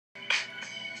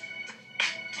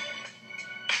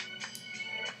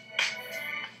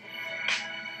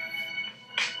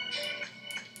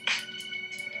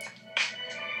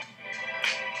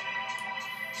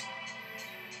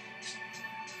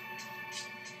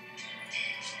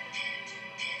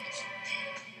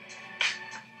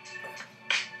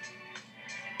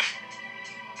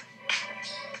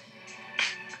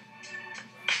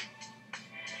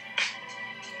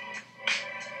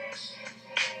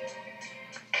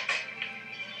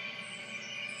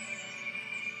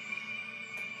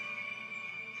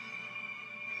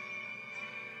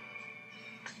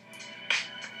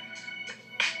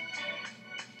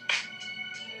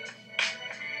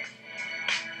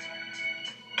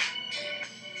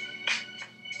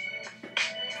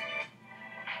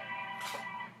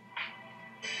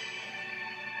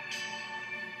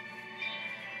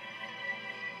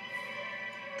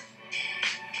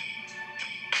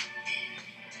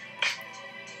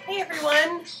Hey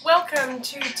everyone, welcome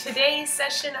to today's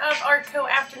session of ArtCo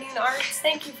Afternoon Arts.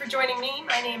 Thank you for joining me.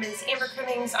 My name is Amber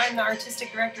Crimmings. I'm the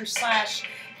Artistic Director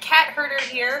 / cat herder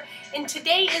here. And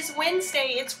today is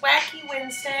Wednesday. It's Wacky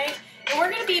Wednesday. And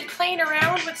we're going to be playing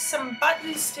around with some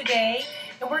buttons today.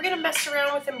 And we're going to mess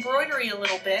around with embroidery a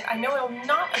little bit. I know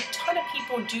not a ton of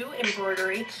people do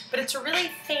embroidery, but it's a really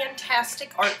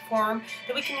fantastic art form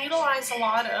that we can utilize a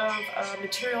lot of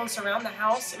materials around the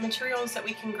house and materials that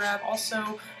we can grab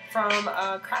also from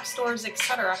craft stores,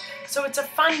 etc. So it's a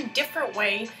fun, different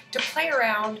way to play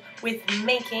around with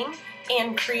making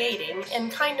and creating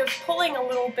and kind of pulling a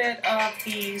little bit of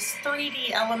these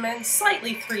 3D elements,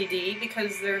 slightly 3D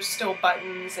because they're still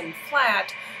buttons and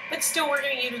flat, but still we're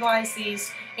going to utilize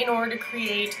these in order to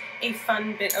create a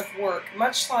fun bit of work.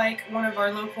 Much like one of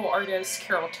our local artists,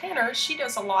 Carol Tanner, she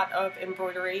does a lot of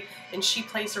embroidery and she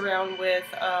plays around with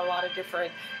a lot of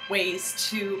different ways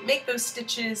to make those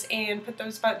stitches and put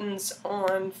those buttons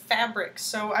on fabric.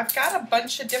 So I've got a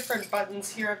bunch of different buttons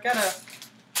here. I've got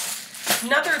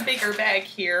another bigger bag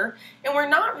here, and we're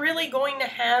not really going to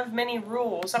have many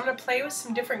rules. I'm going to play with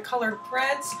some different colored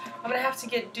threads. I'm going to have to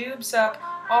get Doobs up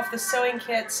off the sewing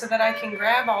kit so that I can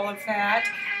grab all of that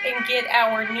and get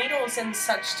our needles and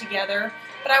such together.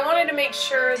 But I wanted to make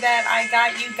sure that I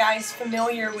got you guys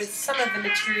familiar with some of the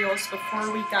materials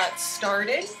before we got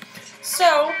started.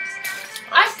 So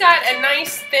I've got a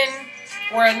nice thin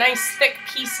or a nice thick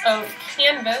piece of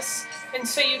canvas, and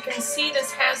so you can see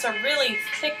this has a really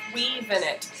thick weave in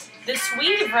it. This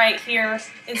weave right here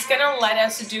is going to let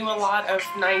us do a lot of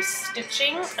nice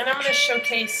stitching, and I'm going to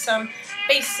showcase some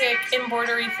basic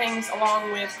embroidery things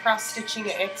along with cross-stitching,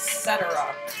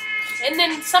 etc. And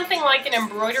then something like an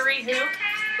embroidery hoop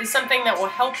is something that will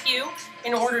help you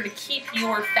in order to keep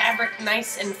your fabric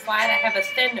nice and flat. I have a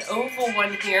thin oval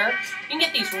one here. You can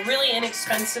get these really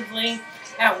inexpensively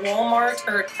at Walmart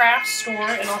or a craft store,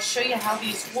 and I'll show you how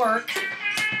these work.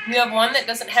 You have one that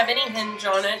doesn't have any hinge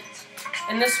on it,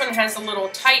 and this one has a little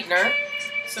tightener,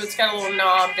 so it's got a little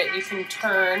knob that you can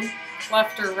turn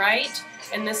left or right,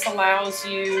 and this allows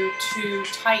you to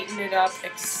tighten it up,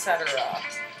 etc.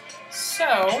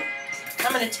 So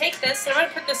I'm going to take this and I'm going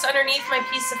to put this underneath my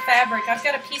piece of fabric. I've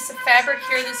got a piece of fabric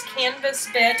here, this canvas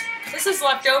bit. This is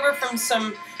left over from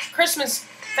some Christmas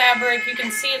fabric. You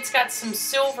can see it's got some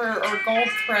silver or gold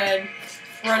thread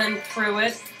running through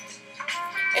it.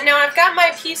 And now I've got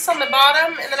my piece on the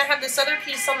bottom, and then I have this other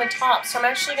piece on the top. So I'm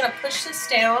actually going to push this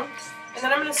down, and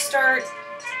then I'm going to start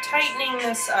tightening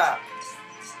this up.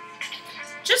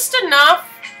 Just enough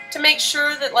to make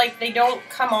sure that they don't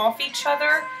come off each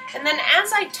other. And then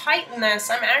as I tighten this,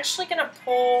 I'm actually going to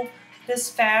pull this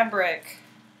fabric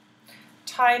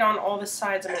tight on all the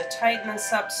sides. I'm going to tighten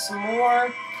this up some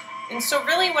more. And so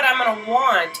really what I'm going to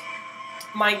want,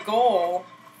 my goal,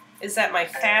 is that my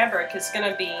fabric is going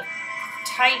to be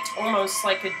tight almost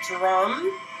like a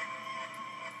drum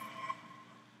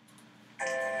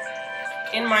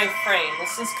in my frame.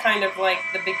 This is kind of like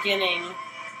the beginning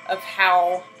of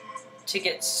how to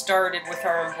get started with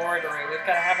our embroidery. We've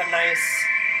got to have a nice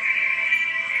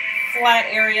flat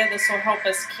area. This will help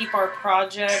us keep our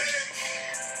project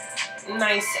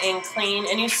nice and clean.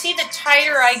 And you see, the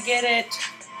tighter I get it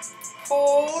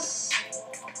pulled, oops,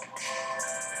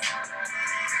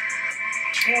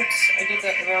 I did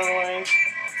that the wrong way,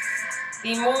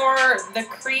 the more the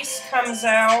crease comes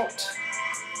out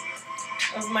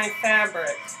of my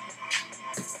fabric.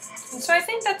 And so I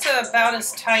think that's about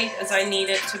as tight as I need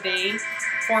it to be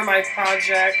for my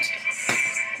project.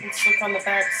 Let's look on the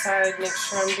back side, make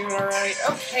sure I'm doing alright.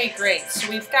 Okay, great. So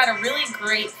we've got a really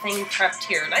great thing prepped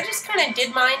here. And I just kind of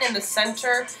did mine in the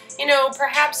center. You know,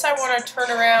 perhaps I want to turn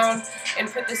around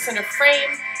and put this in a frame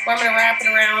where I'm going to wrap it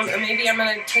around, or maybe I'm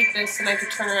going to take this and I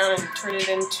could turn around and turn it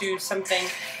into something,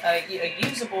 a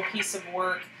usable piece of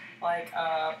work like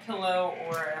a pillow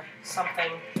or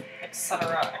something,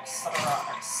 etc., etc.,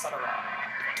 etc.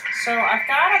 So I've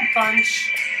got a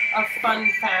bunch of fun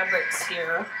fabrics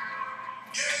here.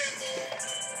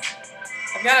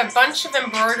 I've got a bunch of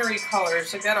embroidery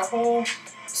colors. I've got a whole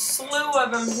slew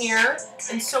of them here,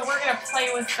 and so we're going to play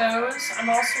with those. I'm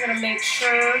also going to make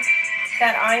sure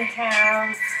that I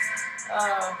have,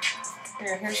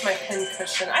 here's my pin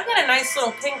cushion. I've got a nice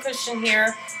little pin cushion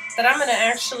here that I'm going to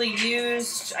actually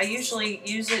use. I usually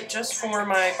use it just for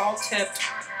my ball-tipped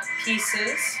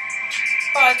pieces,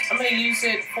 but I'm going to use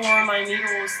it for my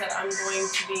needles that I'm going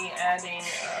to be adding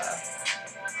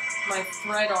my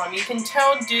thread on. You can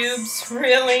tell Doobs,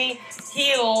 really,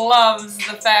 he loves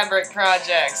the fabric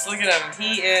projects. Look at him.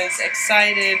 He is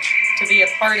excited to be a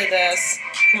part of this.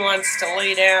 He wants to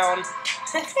lay down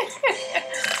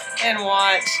and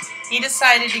watch. he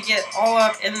decided to get all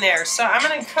up in there. So I'm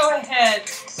going to go ahead.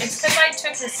 It's because I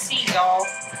took his seat, y'all.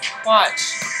 Watch.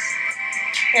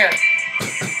 Here.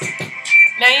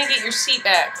 Now you get your seat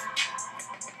back.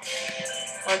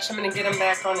 Watch, I'm going to get him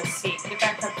back on his seat. Get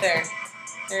back up there.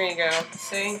 There you go.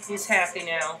 See? He's happy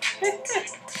now.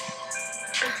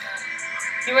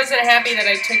 He wasn't happy that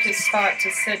I took his spot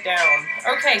to sit down.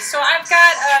 Okay, so I've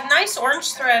got a nice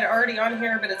orange thread already on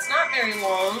here, but it's not very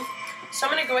long. So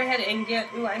I'm going to go ahead and get...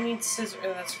 Ooh, I need scissors.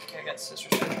 Oh, that's okay. I got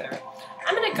scissors right there.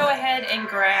 I'm going to go ahead and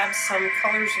grab some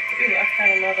colors. Ooh, I've got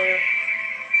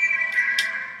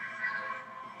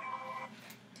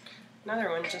another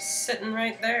one just sitting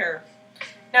right there.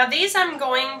 Now these I'm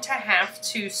going to have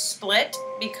to split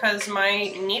because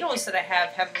my needles that I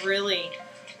have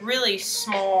really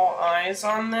small eyes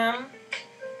on them.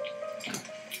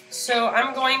 So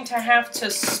I'm going to have to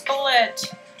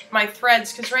split my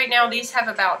threads because right now these have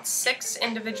about 6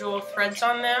 individual threads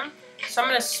on them. So I'm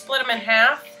going to split them in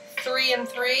half, 3 and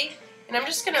 3, and I'm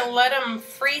just going to let them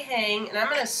free hang, and I'm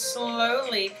going to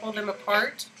slowly pull them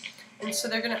apart. And so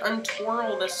they're going to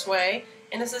untwirl this way,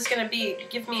 and this is going to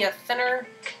give me a thinner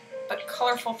but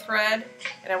colorful thread,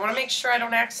 and I want to make sure I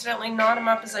don't accidentally knot them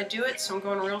up as I do it, so I'm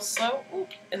going real slow. Ooh,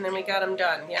 and then we got them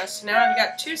done. Yeah, so now I've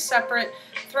got 2 separate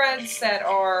threads that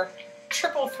are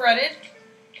triple threaded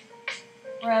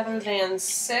rather than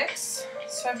 6.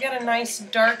 So I've got a nice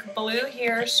dark blue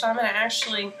here, so I'm going to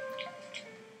actually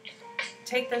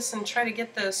take this and try to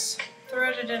get this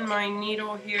threaded in my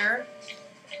needle here.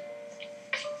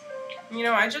 You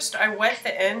know, I wet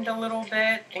the end a little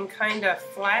bit and kind of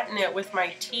flatten it with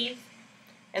my teeth,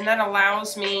 and that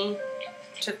allows me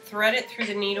to thread it through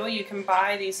the needle. You can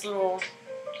buy these little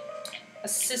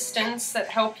assistants that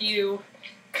help you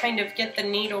kind of get the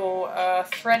needle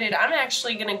threaded. I'm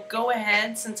actually going to go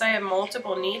ahead, since I have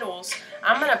multiple needles,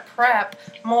 I'm going to prep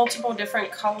multiple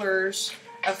different colors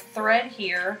of thread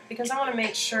here because I want to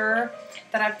make sure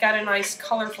that I've got a nice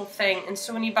colorful thing. And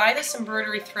so when you buy this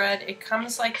embroidery thread, it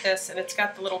comes like this and it's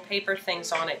got the little paper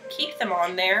things on it. Keep them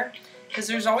on there because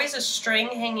there's always a string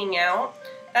hanging out.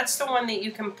 That's the one that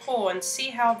you can pull, and see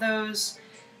how those,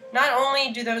 not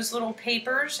only do those little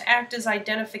papers act as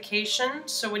identification,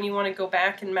 so when you want to go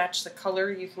back and match the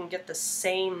color, you can get the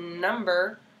same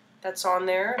number that's on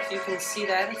there. If you can see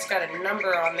that, it's got a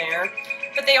number on there.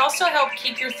 But they also help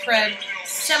keep your thread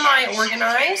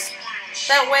semi-organized.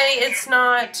 That way it's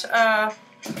not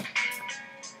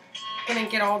going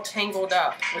to get all tangled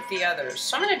up with the others.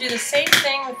 So I'm going to do the same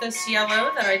thing with this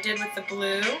yellow that I did with the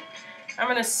blue. I'm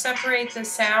going to separate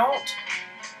this out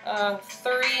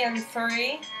 3 and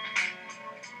 3.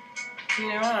 You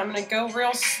know, and I'm going to go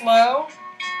real slow,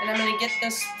 and I'm going to get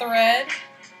this thread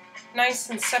nice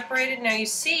and separated. Now you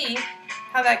see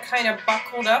how that kind of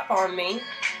buckled up on me.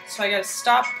 So I got to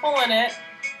stop pulling it.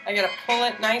 I got to pull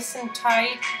it nice and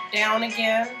tight down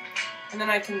again, and then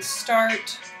I can start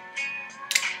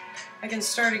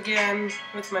again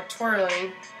with my twirling.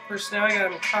 Of course, now I got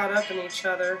them caught up in each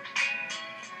other.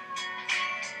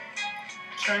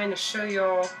 Trying to show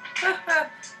y'all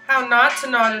how not to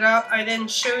knot it up. I then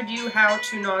showed you how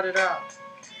to knot it up.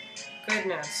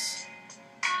 Goodness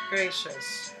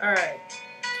gracious. Alright,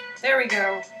 there we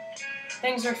go.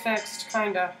 Things are fixed,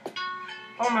 kinda.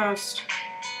 Almost.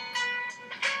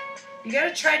 You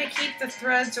gotta try to keep the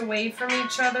threads away from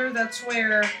each other. That's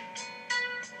where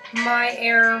my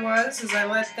error was, is I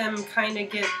let them kind of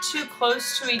get too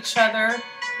close to each other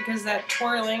because that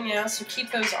twirling, yeah, so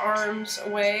keep those arms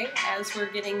away as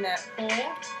we're getting that pulled.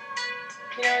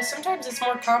 You know, sometimes it's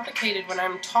more complicated when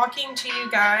I'm talking to you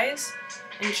guys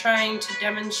and trying to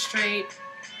demonstrate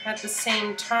at the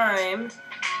same time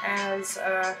as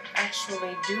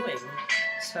actually doing.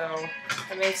 So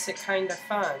it makes it kind of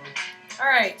fun.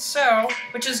 Alright, so,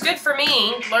 which is good for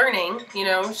me, learning, you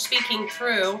know, speaking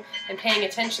through and paying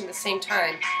attention at the same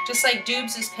time. Just like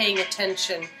Doobs is paying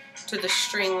attention to the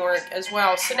string work as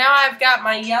well. So now I've got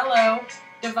my yellow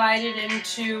divided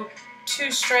into 2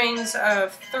 strings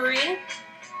of 3.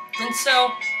 And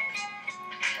so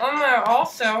I'm going to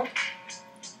also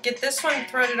get this one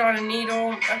threaded on a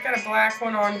needle. I've got a black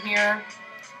one on here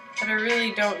that I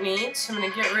really don't need, so I'm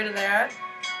going to get rid of that.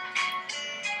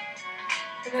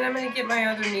 And then I'm going to get my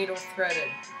other needle threaded.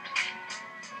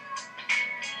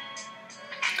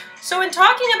 So in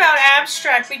talking about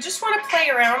abstract, we just want to play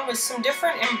around with some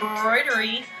different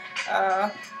embroidery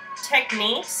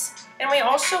techniques. And we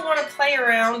also want to play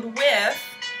around with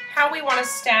how we want to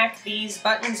stack these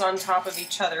buttons on top of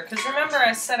each other. Because remember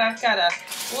I said I've got a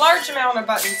large amount of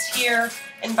buttons here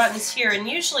and buttons here. And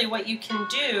usually what you can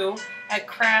do at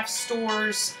craft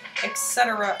stores,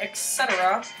 etc.,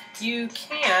 etc., you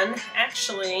can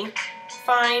actually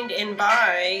find and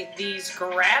buy these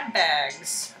grab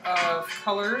bags of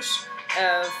colors,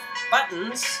 of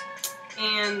buttons,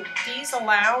 and these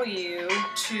allow you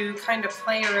to kind of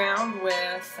play around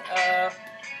with,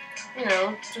 you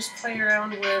know, just play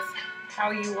around with how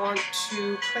you want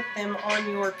to put them on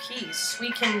your piece.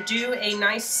 We can do a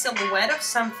nice silhouette of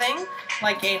something,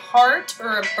 like a heart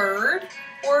or a bird,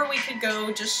 or we could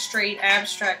go just straight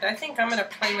abstract. I think I'm going to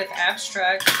play with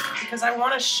abstract because I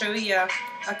want to show you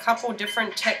a couple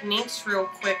different techniques real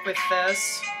quick with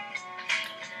this.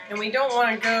 And we don't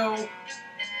want to go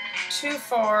too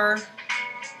far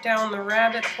down the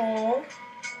rabbit hole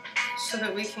so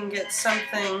that we can get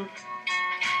something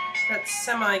that's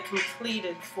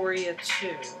semi-completed for you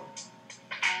too.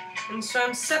 And so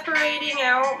I'm separating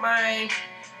out my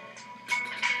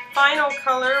final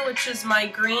color, which is my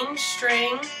green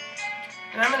string,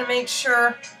 and I'm going to make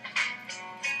sure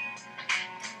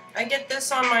I get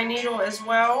this on my needle as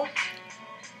well.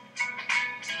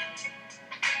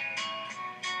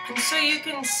 And so you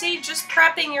can see, just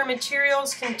prepping your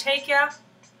materials can take you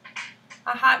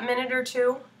a hot minute or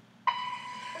two.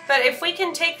 But if we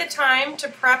can take the time to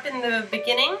prep in the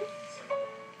beginning,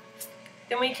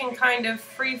 then we can kind of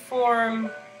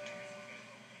freeform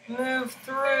move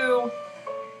through.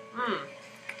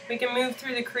 We can move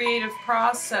through the creative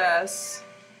process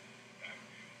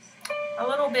a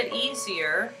little bit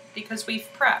easier because we've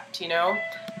prepped, you know.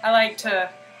 I like to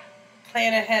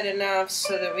plan ahead enough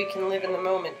so that we can live in the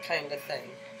moment kind of thing.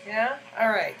 Yeah?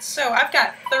 Alright, so I've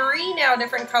got 3 now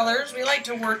different colors. We like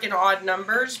to work in odd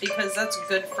numbers because that's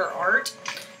good for art.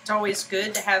 It's always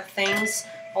good to have things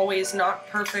always not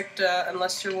perfect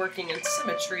unless you're working in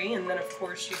symmetry, and then of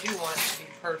course you do want it to be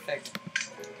perfect.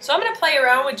 So I'm going to play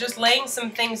around with just laying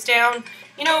some things down.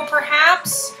 You know,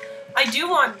 perhaps I do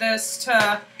want this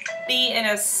to be in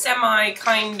a semi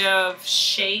kind of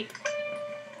shape.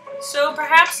 So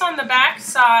perhaps on the back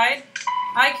side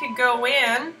I could go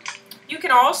in. You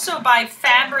can also buy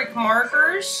fabric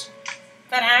markers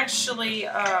that actually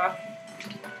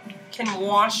can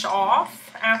wash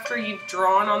off after you've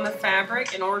drawn on the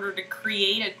fabric in order to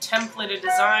create a template, a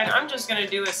design. I'm just going to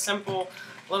do a simple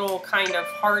little kind of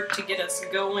heart to get us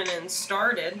going and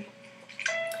started.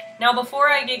 Now before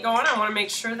I get going, I want to make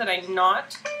sure that I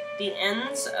knot the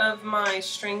ends of my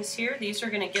strings here. These are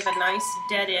going to give a nice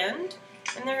dead end,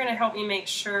 and they're going to help me make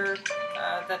sure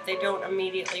that they don't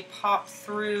immediately pop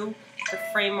through the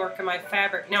framework of my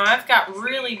fabric. Now I've got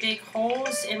really big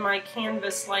holes in my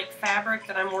canvas-like fabric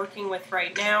that I'm working with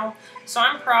right now, so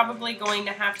I'm probably going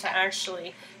to have to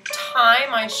actually tie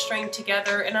my string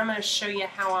together, and I'm going to show you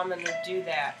how I'm going to do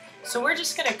that. So we're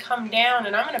just going to come down,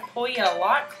 and I'm going to pull you a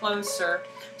lot closer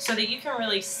so that you can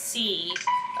really see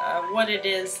what it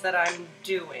is that I'm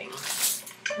doing.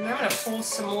 And I'm going to pull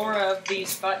some more of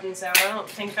these buttons out. I don't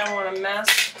think I want to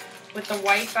mess with the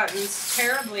white buttons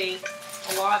terribly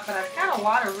a lot, but I've got a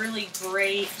lot of really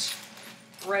great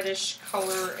reddish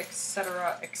color,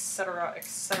 etc., etc.,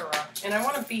 etc. And I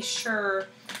want to be sure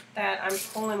that I'm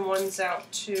pulling ones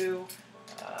out too,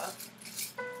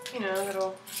 you know,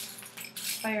 that'll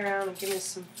play around and give me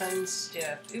some fun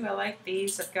stuff. Ooh, I like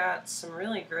these. I've got some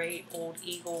really great old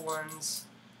eagle ones.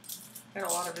 Got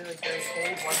a lot of really great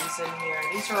old ones in here.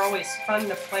 These are always fun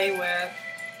to play with.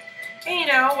 And you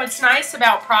know, what's nice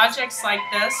about projects like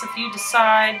this, if you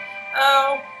decide,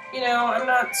 oh, you know, I'm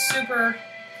not super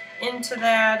into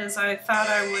that as I thought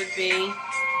I would be,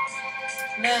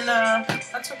 then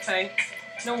that's okay.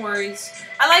 No worries.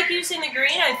 I like using the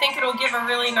green. I think it'll give a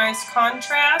really nice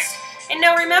contrast. And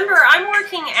now remember, I'm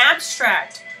working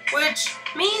abstract, which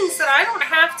means that I don't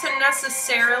have to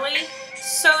necessarily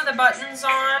sew the buttons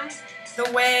on the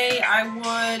way I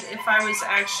would if I was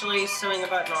actually sewing a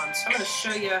button on. So I'm going to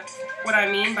show you what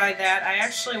I mean by that. I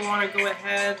actually want to go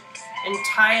ahead and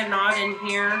tie a knot in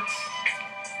here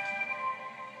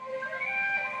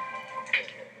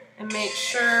and make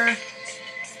sure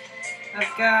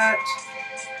I've got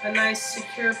a nice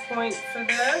secure point for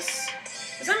this,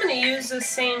 because I'm going to use the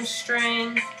same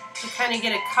string to kind of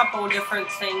get a couple different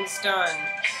things done.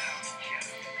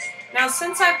 Now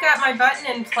since I've got my button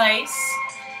in place,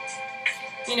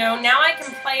 you know, now I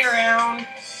can play around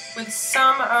with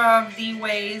some of the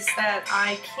ways that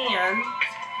I can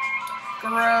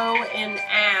grow and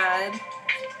add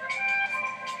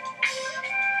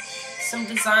some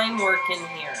design work in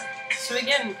here. So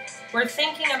again, we're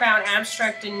thinking about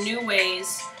abstract in new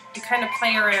ways to kind of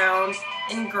play around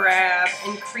and grab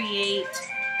and create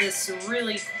this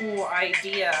really cool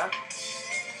idea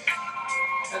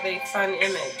of a fun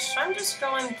image. So I'm just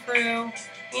going through,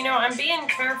 you know, I'm being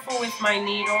careful with my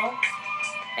needle,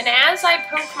 and as I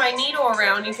poke my needle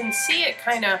around, you can see it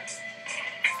kind of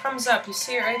comes up. You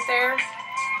see it right there?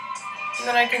 And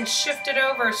then I can shift it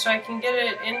over so I can get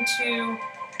it into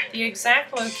the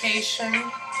exact location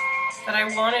that I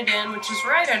want it in, which is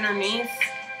right underneath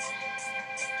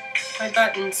my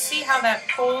button. See how that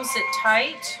pulls it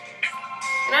tight?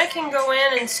 And I can go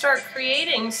in and start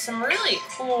creating some really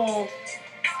cool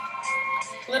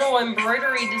little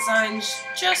embroidery designs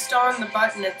just on the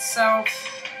button itself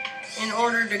in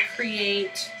order to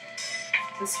create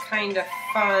this kind of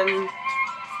fun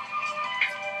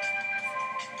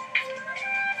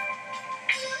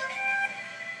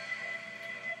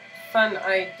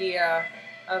idea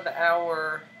of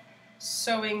our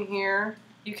sewing here.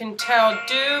 You can tell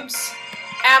Doobs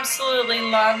absolutely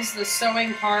loves the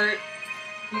sewing part.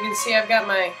 You can see I've got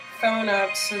my phone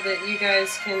up so that you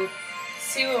guys can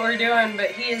see what we're doing,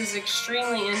 but he is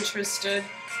extremely interested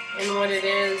in what it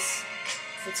is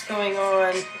that's going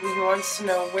on, and he wants to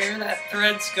know where that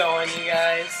thread's going, you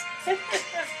guys.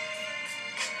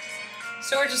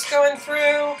 So we're just going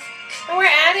through, and we're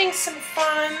adding some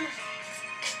fun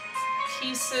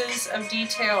pieces of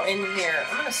detail in here.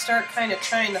 I'm going to start kind of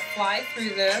trying to fly through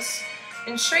this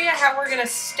and show you how we're going to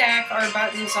stack our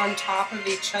buttons on top of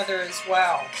each other as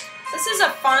well. This is a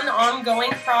fun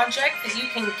ongoing project that you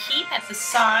can keep at the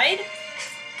side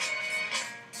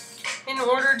in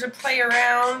order to play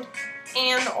around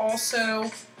and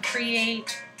also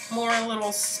create more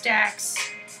little stacks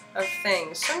of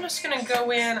things. So I'm just going to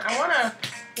go in. I want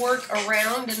to work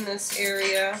around in this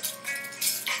area.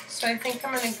 So I think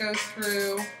I'm going to go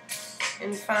through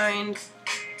and find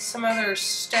some other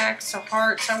stacks of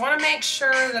hearts. I want to make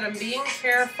sure that I'm being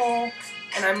careful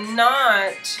and I'm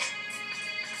not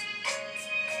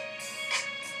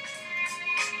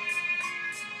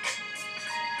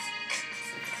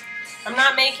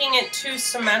making it too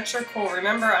symmetrical.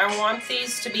 Remember, I want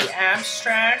these to be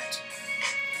abstract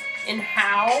in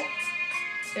how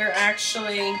they're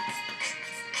actually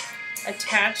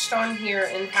attached on here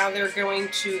and how they're going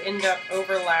to end up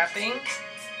overlapping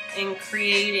and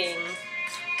creating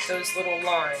those little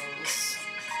lines.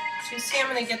 So you see I'm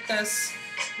going to get this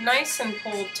nice and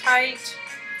pulled tight.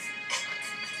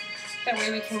 That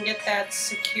way we can get that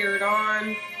secured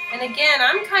on. And again,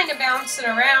 I'm kind of bouncing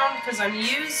around because I'm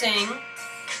using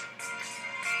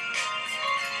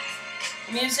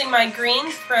my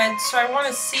green thread, so I want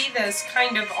to see this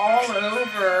kind of all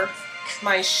over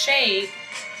my shape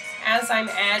as I'm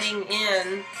adding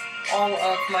in all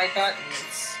of my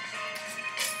buttons.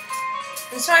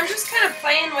 And so I'm just kind of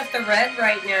playing with the red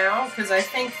right now because I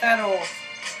think that'll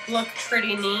look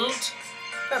pretty neat.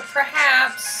 But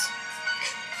perhaps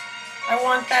I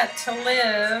want that to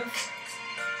live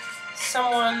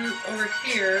someone over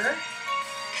here.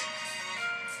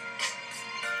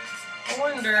 I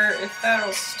wonder if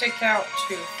that'll stick out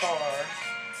too far.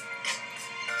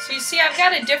 So you see I've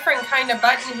got a different kind of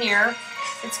button here.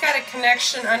 It's got a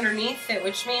connection underneath it,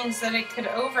 which means that it could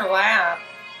overlap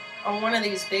on one of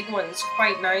these big ones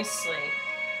quite nicely.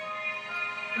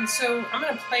 And so I'm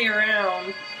going to play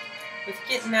around with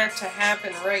getting that to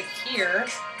happen right here.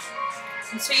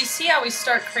 And so you see how we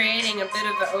start creating a bit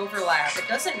of an overlap. It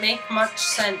doesn't make much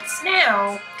sense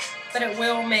now, but it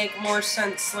will make more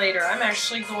sense later. I'm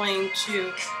actually going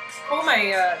to pull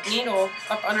my needle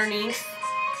up underneath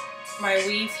my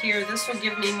weave here. This will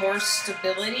give me more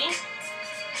stability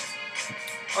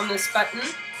on this button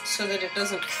so that it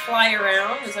doesn't fly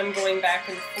around as I'm going back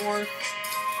and forth.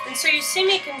 And so you see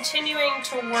me continuing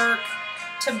to work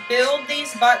to build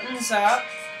these buttons up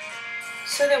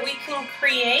so that we can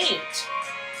create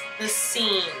this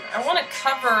scene. I want to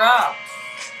cover up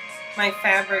my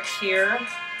fabric here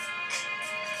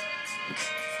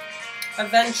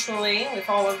eventually with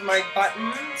all of my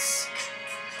buttons.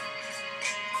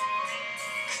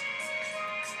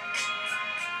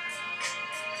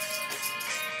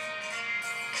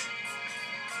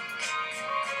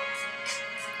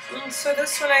 And so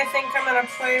this one I think I'm going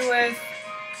to play with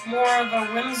more of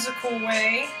a whimsical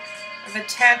way of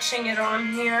attaching it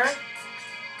on here.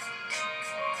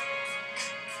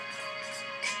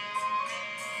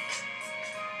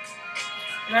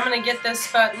 And I'm going to get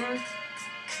this button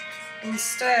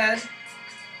instead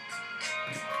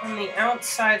on the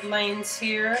outside lanes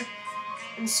here.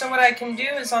 And so what I can do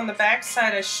is on the back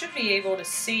side I should be able to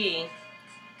see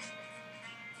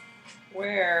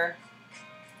where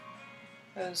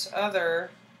those other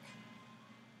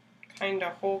kind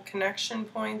of hole connection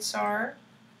points are,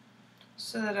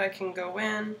 so that I can go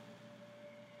in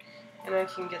and I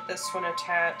can get this one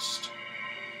attached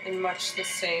in much the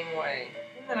same way.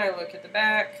 And then I look at the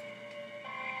back.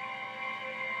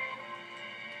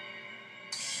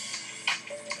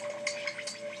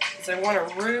 Because I want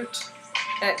to root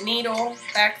that needle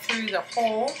back through the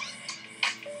hole.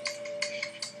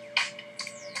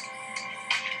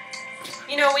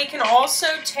 You know, we can also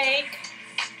take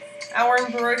our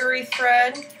embroidery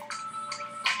thread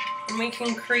and we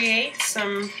can create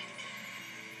some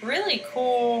really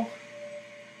cool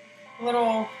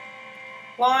little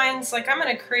lines. Like I'm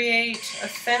going to create a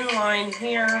thin line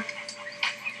here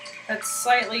that's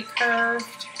slightly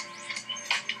curved.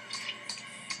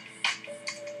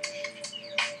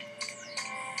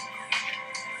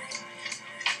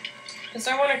 Because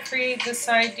I want to create this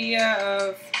idea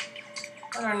of,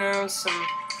 I don't know, some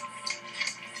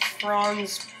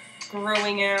fronds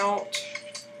growing out.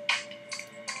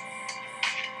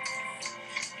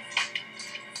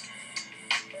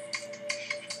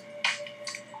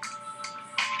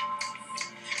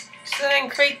 So then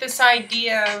create this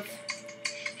idea of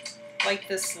like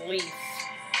this leaf.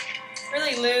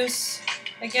 Really loose.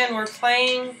 Again, we're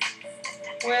playing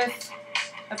with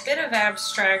a bit of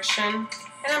abstraction.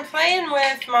 And I'm playing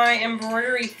with my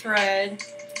embroidery thread,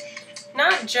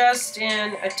 not just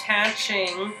in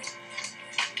attaching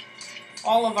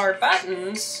all of our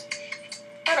buttons,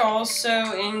 but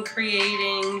also in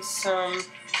creating some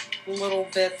little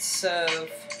bits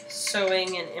of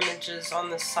sewing and images on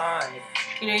the side.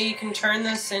 You know, you can turn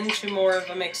this into more of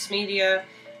a mixed media.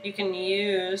 You can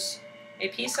use a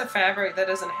piece of fabric that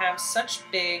doesn't have such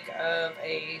big of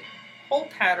a hole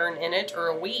pattern in it or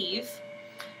a weave.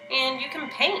 And you can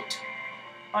paint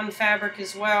on fabric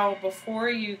as well before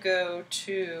you go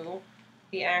to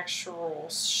the actual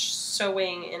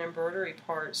sewing and embroidery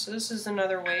part. So this is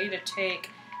another way to take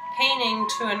painting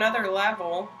to another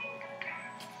level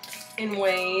in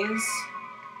ways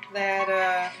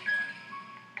that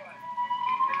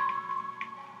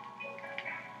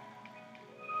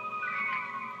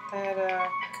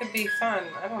could be fun.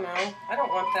 I don't know. I don't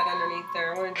want that underneath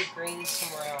there. I want to do green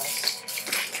somewhere else.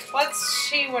 Let's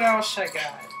see what else I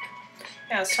got.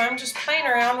 Yeah, so I'm just playing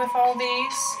around with all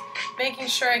these, making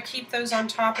sure I keep those on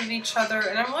top of each other.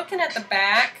 And I'm looking at the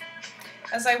back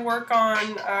as I work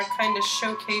on kind of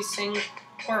showcasing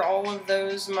where all of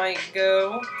those might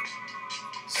go,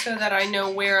 so that I know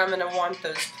where I'm going to want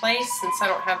those placed, since I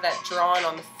don't have that drawn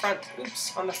on the front,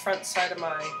 on the front side of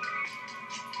my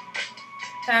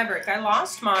fabric. I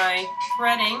lost my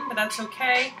threading, but that's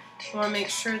okay. We want to make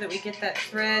sure that we get that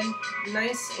thread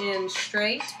nice and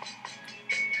straight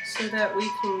so that we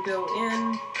can go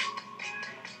in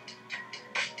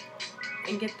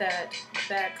and get that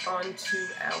back onto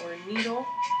our needle.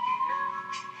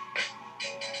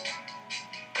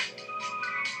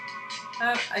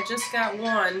 I just got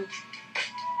one.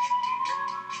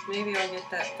 Maybe I'll get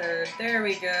that third. There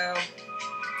we go.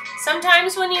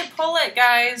 Sometimes when you pull it,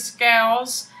 guys,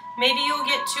 gals, maybe you'll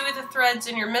get two of the threads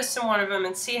and you're missing one of them,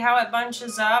 and see how it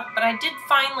bunches up. But I did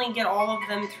finally get all of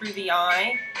them through the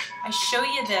eye. I show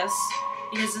you this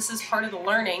because this is part of the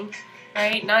learning,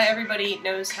 right? Not everybody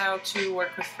knows how to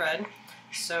work with thread.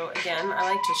 So again, I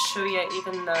like to show you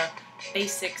even the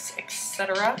basics,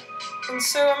 etc. And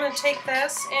so I'm going to take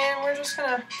this and we're just going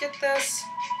to get this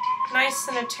nice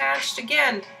and attached.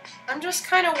 Again, I'm just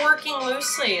kind of working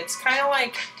loosely. It's kind of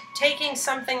like taking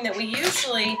something that we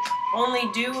usually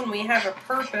only do when we have a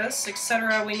purpose,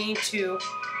 etc. We need to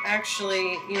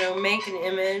actually, you know, make an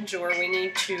image, or we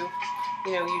need to,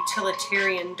 you know,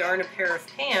 utilitarian darn a pair of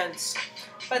pants.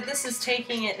 But this is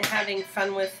taking it and having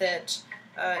fun with it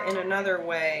in another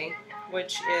way,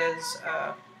 which is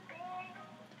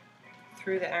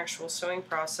through the actual sewing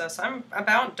process. I'm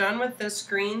about done with this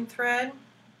green thread,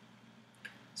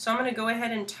 so I'm going to go ahead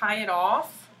and tie it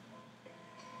off.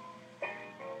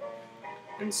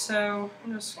 And so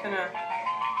I'm just going to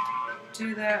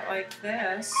do that like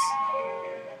this.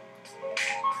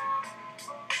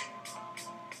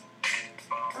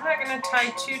 I'm not going to tie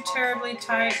too terribly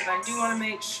tight, but I do want to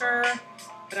make sure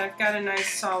that I've got a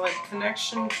nice solid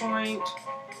connection point,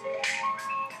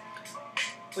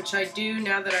 which I do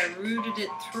now that I rooted it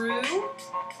through.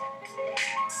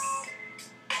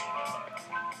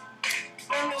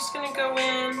 I'm just going to go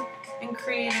in and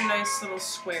create a nice little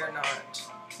square knot,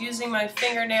 using my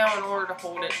fingernail in order to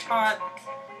hold it taut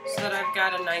so that I've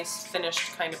got a nice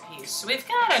finished kind of piece. So we've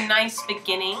got a nice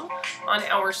beginning on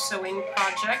our sewing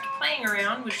project, playing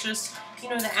around with just, you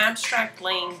know, the abstract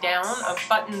laying down of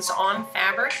buttons on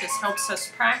fabric. This helps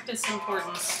us practice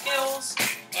important skills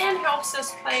and helps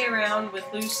us play around with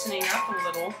loosening up a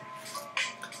little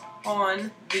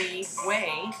on the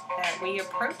way that we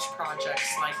approach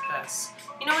projects like this.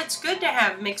 You know, it's good to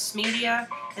have mixed media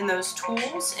and those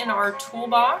tools in our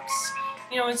toolbox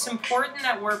you know, it's important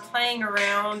that we're playing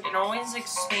around and always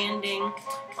expanding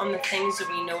on the things that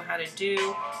we know how to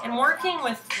do. And working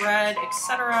with thread,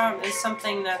 etc. is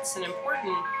something that's an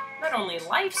important, not only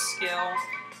life skill,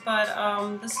 but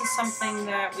this is something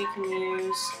that we can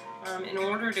use in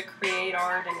order to create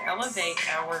art and elevate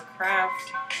our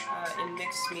craft in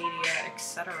mixed media,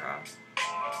 etc.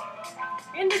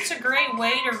 And it's a great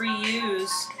way to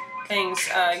reuse things.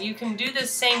 You can do the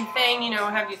same thing, you know,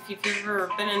 if you've ever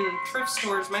been in thrift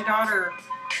stores. My daughter,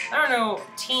 I don't know,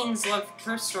 teens love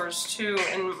thrift stores too,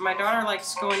 and my daughter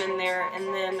likes going in there,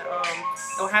 and then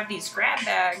they'll have these grab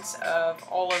bags of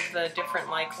all of the different,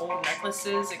 like, old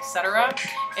necklaces, etc.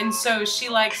 And so she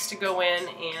likes to go in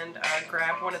and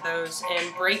grab one of those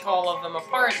and break all of them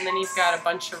apart, and then you've got a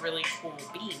bunch of really cool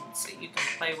beads that you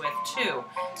can play with too.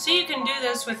 So you can do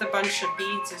this with a bunch of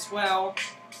beads as well,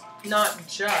 not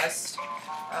just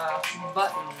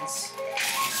buttons.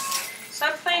 So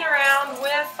I'm playing around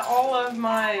with all of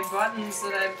my buttons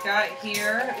that I've got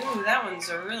here. Ooh, that one's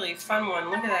a really fun one.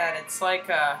 Look at that. It's like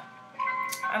a,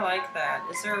 I like that.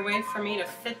 Is there a way for me to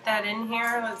fit that in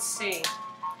here? Let's see.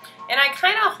 And I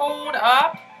kind of hold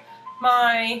up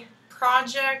my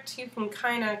project. You can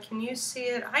kind of, can you see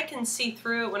it? I can see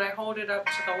through it when I hold it up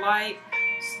to the light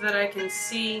so that I can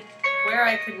see where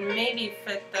I could maybe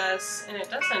fit this. And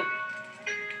it doesn't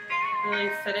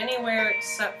really fit anywhere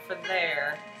except for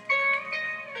there.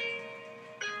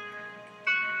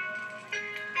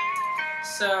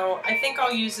 So I think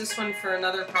I'll use this one for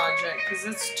another project because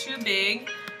it's too big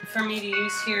for me to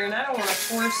use here, and I don't want to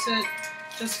force it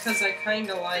just because I kind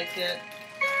of like it.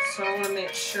 So I want to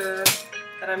make sure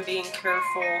that I'm being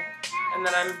careful and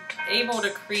that I'm able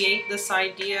to create this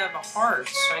idea of a heart.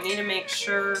 So I need to make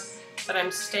sure that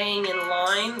I'm staying in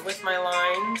line with my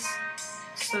lines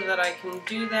so that I can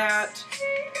do that,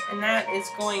 and that is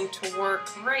going to work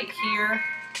right here.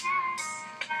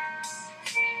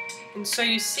 And so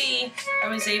you see, I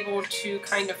was able to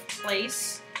kind of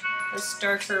place this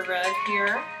darker red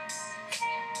here.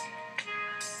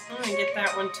 I'm going to get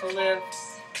that one to live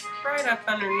right up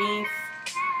underneath.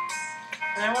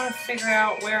 And I want to figure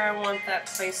out where I want that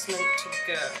placement to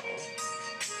go.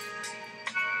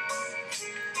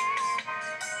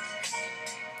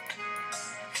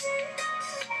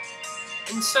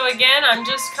 And so again, I'm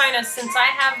just kind of, since I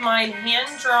have mine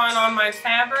hand drawn on my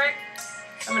fabric,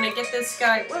 I'm going to get this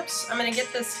guy, whoops, I'm going to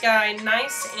get this guy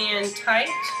nice and tight,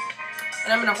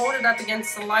 and I'm going to hold it up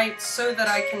against the light so that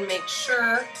I can make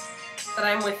sure that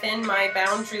I'm within my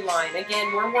boundary line.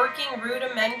 Again, we're working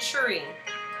rudimentary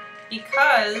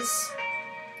because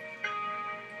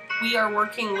we are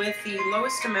working with the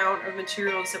lowest amount of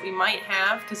materials that we might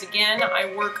have, because again,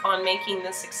 I work on making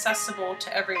this accessible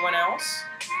to everyone else.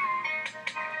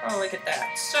 Oh, look at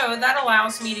that. So that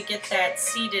allows me to get that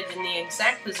seated in the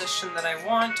exact position that I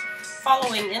want,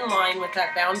 following in line with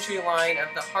that boundary line of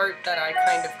the heart that I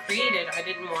kind of created. I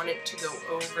didn't want it to go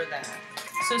over that.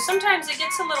 So sometimes it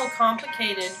gets a little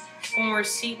complicated when we're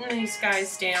seating these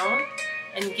guys down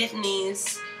and getting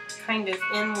these kind of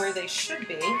in where they should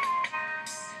be.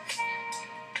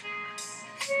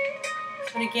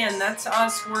 But again, that's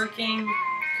us working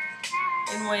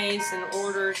in ways in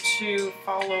order to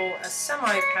follow a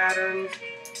semi-pattern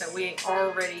that we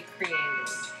already created.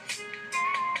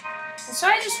 And so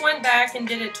I just went back and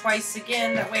did it twice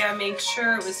again. That way I made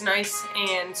sure it was nice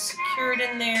and secured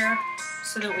in there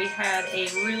so that we had a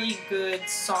really good,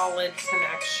 solid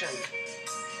connection.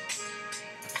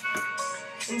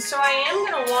 And so I am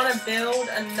going to want to build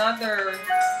another,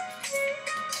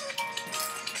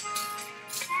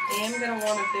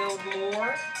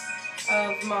 more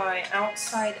of my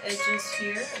outside edges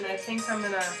here, and I think I'm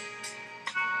gonna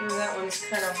do, that one's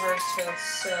kind of hard to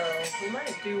sew. We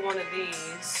might do one of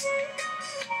these.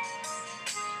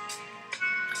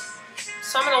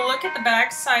 So I'm gonna look at the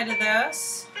back side of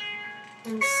this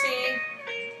and see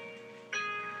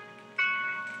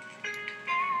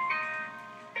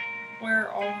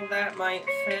where all of that might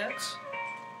fit.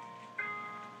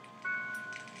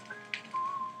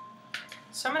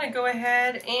 So I'm gonna go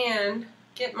ahead and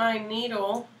get my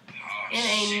needle in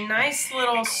a nice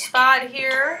little spot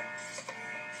here.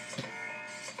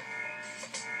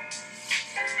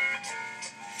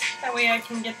 That way I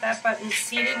can get that button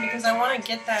seated, because I want to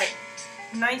get that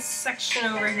nice section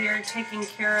over here taken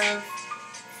care of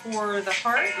for the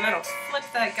heart. And that'll flip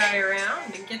that guy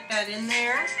around and get that in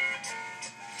there.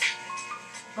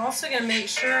 I'm also going to make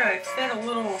sure I fit a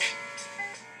little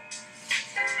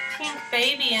pink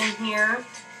baby in here.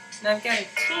 And I've got a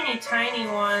teeny tiny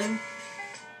one,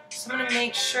 so I'm going to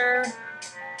make sure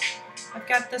I've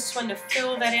got this one to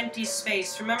fill that empty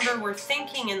space. Remember, we're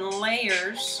thinking in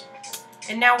layers,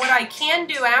 And now what I can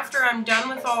do after I'm done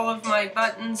with all of my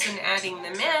buttons and adding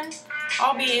them in,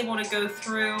 I'll be able to go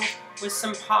through with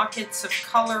some pockets of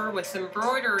color with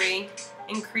embroidery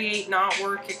and create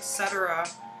knotwork, etc.,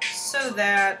 so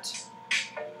that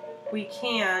we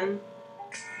can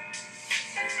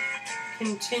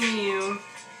continue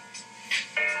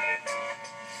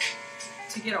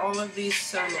to get all of these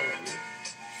sewn in.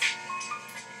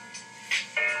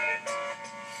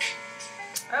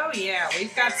 Oh yeah,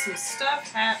 we've got some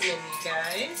stuff happening, you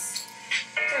guys.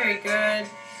 Very good.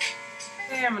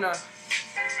 Okay, I'm gonna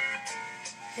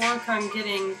work on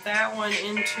getting that one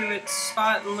into its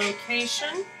spot and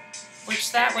location,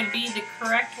 which that would be the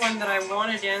correct one that I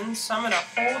wanted in, so I'm gonna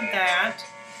hold that.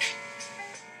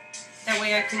 That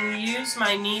way I can use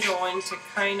my needle and to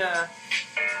kinda,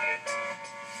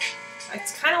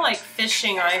 it's kinda like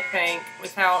fishing, I think,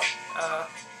 without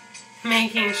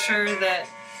making sure that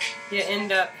you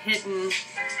end up hitting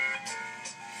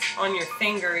on your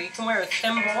finger. You can wear a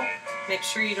thimble, make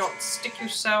sure you don't stick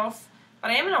yourself.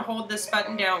 But I am going to hold this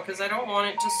button down because I don't want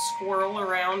it to swirl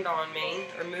around on me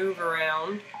or move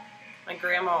around. My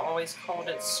grandma always called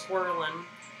it swirling.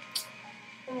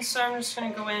 And so I'm just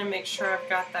going to go in and make sure I've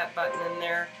got that button in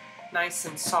there nice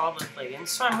and solidly. And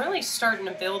so I'm really starting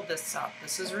to build this up.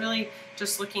 This is really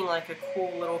just looking like a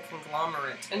cool little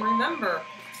conglomerate. And remember,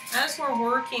 as we're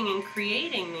working and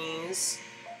creating these,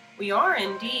 we are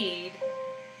indeed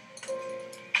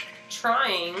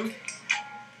trying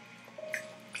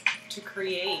to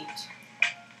create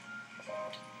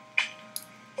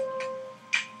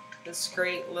this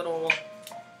great little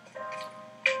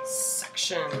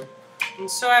section. And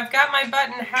so I've got my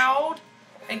button held.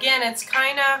 Again, it's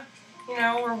kind of, you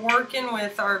know, we're working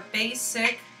with our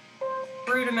basic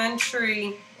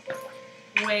rudimentary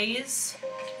ways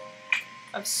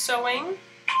of sewing.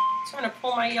 So I'm going to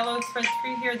pull my yellow thread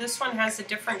through here. This one has a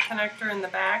different connector in the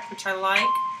back, which I like.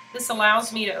 This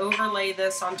allows me to overlay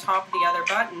this on top of the other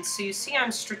buttons. So you see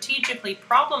I'm strategically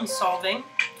problem solving,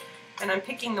 and I'm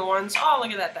picking the ones, oh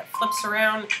look at that, that flips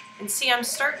around. And see, I'm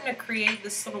starting to create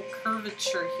this little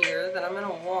curvature here that I'm going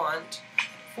to want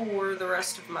for the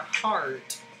rest of my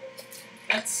heart.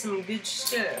 That's some good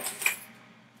stuff.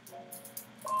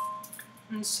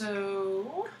 And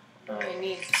so I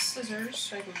need scissors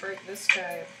so I can break this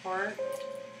guy apart.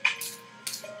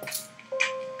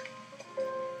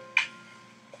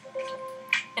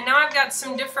 And now I've got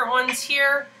some different ones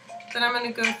here that I'm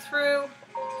going to go through.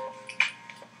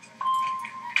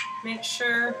 Make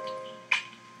sure,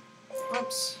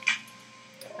 oops,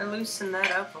 I loosen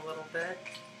that up a little bit.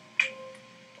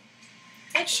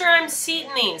 Make sure I'm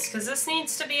seating these, because this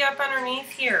needs to be up underneath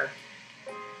here.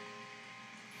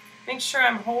 Make sure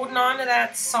I'm holding on to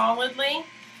that solidly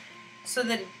so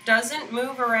that it doesn't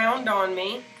move around on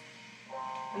me.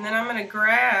 And then I'm going to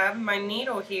grab my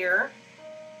needle here,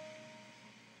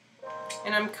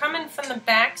 and I'm coming from the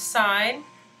back side.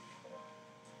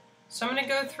 So I'm going to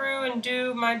go through and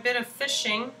do my bit of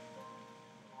fishing.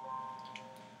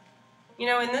 You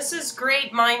know, and this is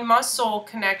great mind-muscle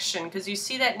connection, because you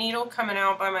see that needle coming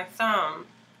out by my thumb.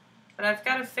 But I've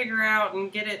got to figure out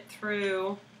and get it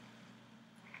through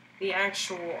the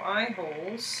actual eye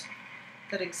holes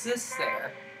that exist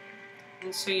there.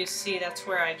 And so you see that's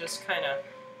where I just kind of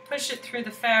push it through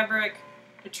the fabric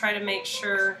to try to make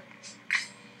sure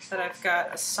that I've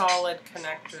got a solid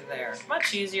connector there.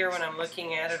 Much easier when I'm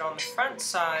looking at it on the front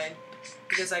side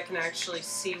because I can actually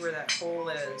see where that hole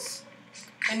is.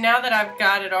 And now that I've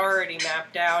got it already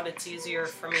mapped out, it's easier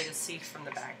for me to see from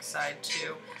the back side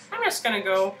too. I'm just going to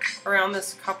go around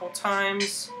this a couple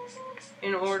times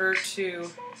in order to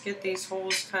get these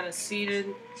holes kind of seated.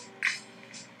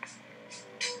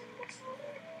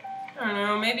 I don't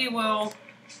know, maybe we'll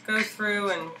go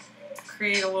through and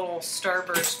create a little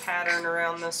starburst pattern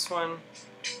around this one.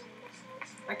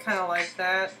 I kind of like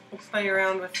that. We'll play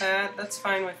around with that. That's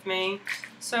fine with me.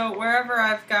 So wherever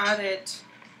I've got it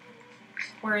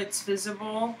where it's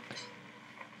visible,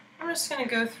 I'm just going to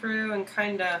go through and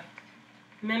kind of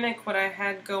mimic what I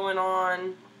had going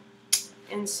on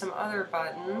in some other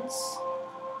buttons.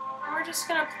 And we're just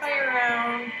going to play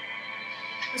around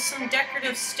with some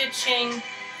decorative stitching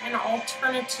and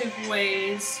alternative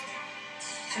ways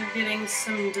of getting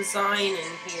some design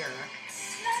in here.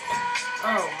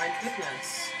 Oh my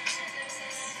goodness.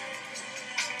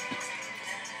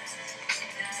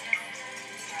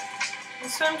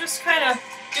 And so I'm just kind of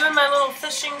doing my little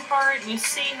fishing part, and you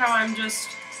see how I'm just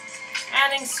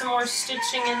adding some more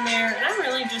stitching in there, and I'm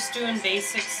really just doing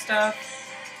basic stuff,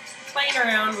 playing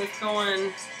around with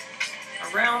going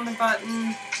around the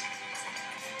button.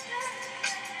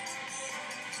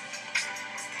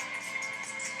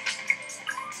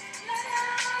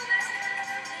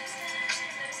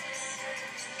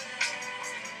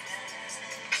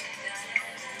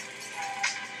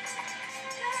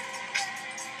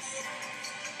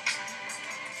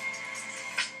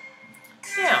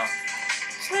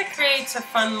 creates a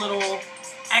fun little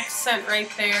accent right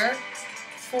there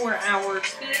for our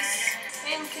piece.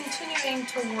 And continuing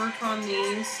to work on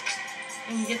these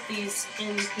and get these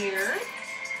in here.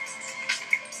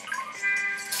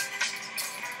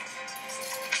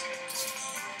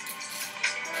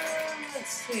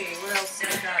 Let's see, what else I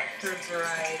got for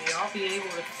variety? I'll be able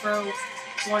to throw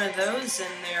one of those in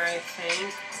there, I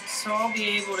think. So I'll be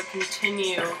able to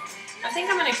continue. I think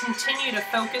I'm going to continue to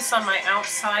focus on my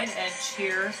outside edge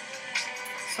here.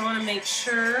 So I want to make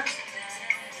sure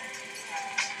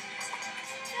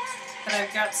that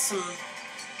I've got some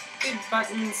good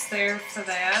buttons there for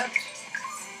that.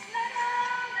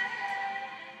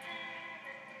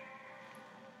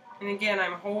 And again,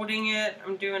 I'm holding it,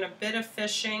 I'm doing a bit of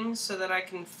fishing so that I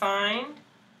can find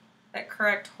that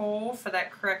correct hole for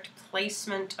that correct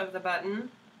placement of the button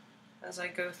as I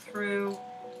go through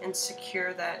and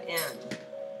secure that in.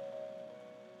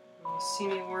 You see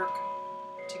me work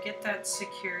to get that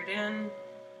secured in.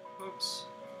 Oops.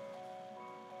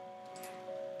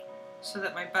 So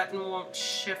that my button won't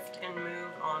shift and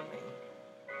move on me.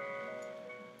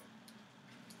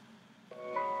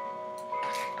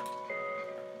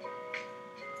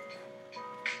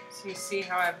 So you see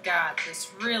how I've got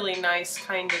this really nice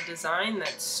kind of design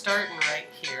that's starting right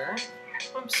here.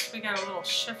 Oops, we got a little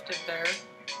shifted there.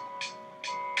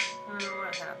 I don't know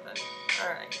what happened.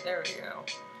 Alright, there we go.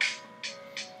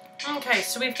 Okay,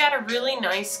 so we've got a really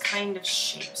nice kind of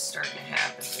shape starting to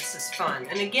happen. This is fun.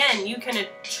 And again, you can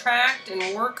attract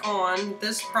and work on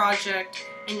this project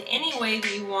in any way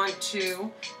that you want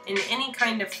to, in any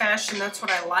kind of fashion. That's what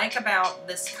I like about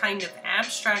this kind of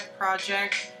abstract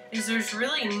project, is there's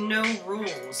really no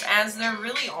rules, as there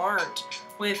really aren't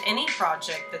with any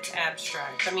project that's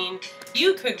abstract. I mean,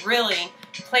 you could really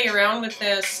play around with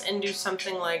this and do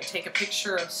something like take a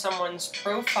picture of someone's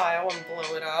profile and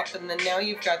blow it up, and then now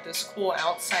you've got this cool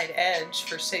outside edge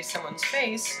for, say, someone's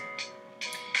face,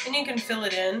 and you can fill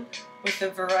it in with a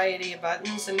variety of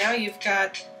buttons, and now you've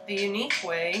got a unique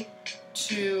way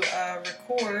to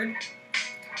record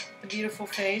the beautiful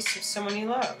face of someone you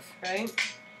love, right?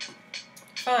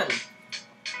 Fun.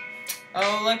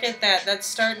 Oh, look at that. That's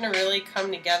starting to really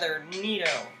come together.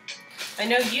 Neato. I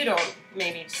know you don't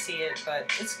maybe see it, but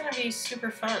it's going to be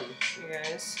super fun, you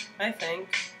guys, I think.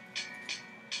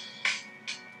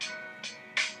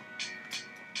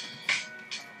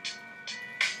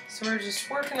 So we're just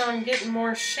working on getting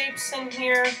more shapes in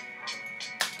here.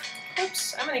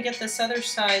 Oops, I'm going to get this other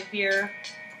side here.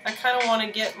 I kind of want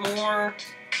to get more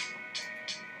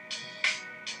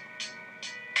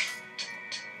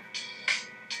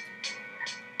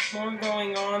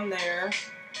going on there.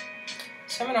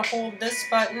 So I'm going to hold this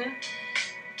button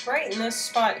right in this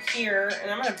spot here, and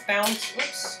I'm going to bounce,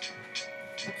 whoops,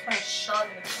 I kind of shot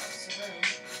it across the room.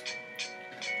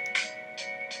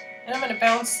 And I'm going to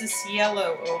bounce this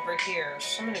yellow over here.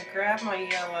 So I'm going to grab my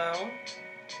yellow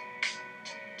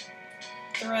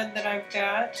thread that I've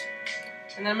got,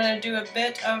 and I'm going to do a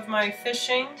bit of my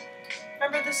fishing.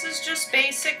 Remember, this is just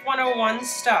basic 101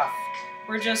 stuff.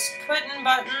 We're just putting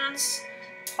buttons,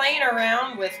 playing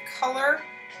around with color,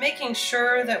 making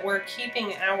sure that we're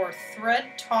keeping our thread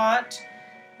taut.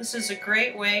 This is a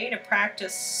great way to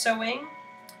practice sewing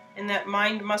and that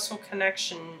mind-muscle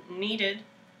connection needed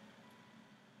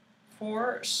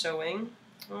for sewing.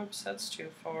 Oops, that's too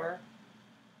far.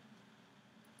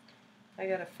 I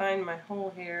gotta find my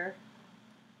hole here.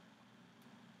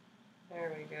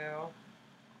 There we go.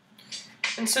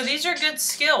 And so these are good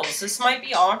skills. This might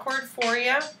be awkward for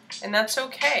you, and that's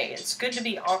okay. It's good to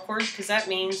be awkward because that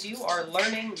means you are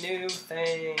learning new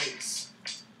things.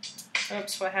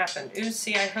 Oops, what happened? Ooh,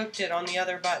 see, I hooked it on the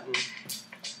other button.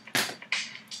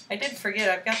 I did forget,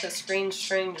 I've got this green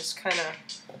string just kind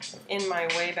of in my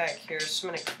way back here, so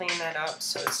I'm going to clean that up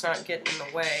so it's not getting in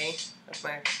the way of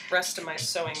my rest of my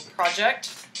sewing project.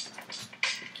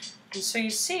 And so you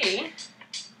see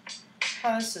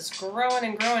how this is growing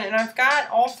and growing, and I've got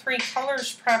all three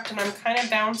colors prepped, and I'm kind of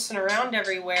bouncing around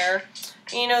everywhere.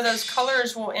 And, you know, those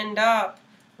colors will end up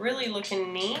really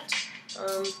looking neat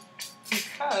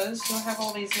because you'll have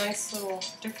all these nice little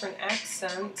different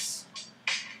accents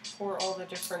for all the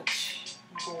different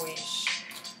boys.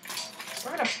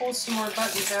 We're going to pull some more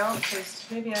buttons out because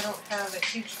maybe I don't have a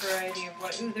huge variety of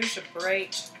what. Ooh, there's a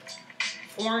bright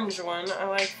orange one. I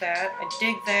like that. I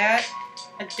dig that.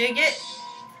 I dig it.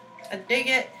 I dig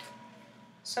it.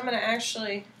 So I'm going to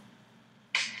actually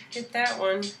get that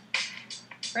one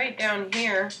right down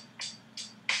here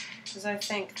because I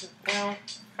think, well,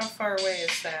 how far away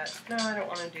is that? No, I don't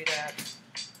want to do that.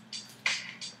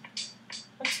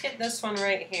 Let's get this one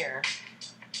right here.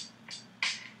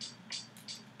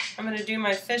 I'm going to do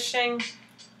my fishing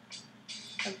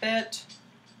a bit.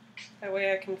 That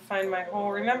way I can find my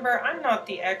hole. Remember, I'm not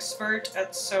the expert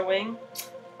at sewing.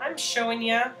 I'm showing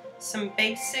you some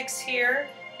basics here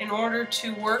in order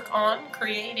to work on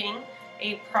creating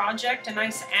a project, a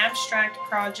nice abstract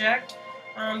project,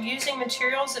 using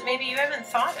materials that maybe you haven't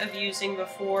thought of using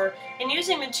before, and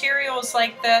using materials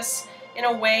like this in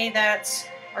a way that's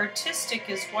artistic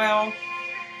as well.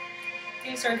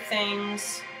 These are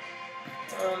things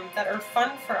that are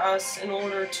fun for us in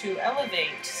order to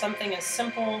elevate something as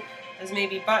simple as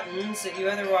maybe buttons that you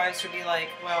otherwise would be like,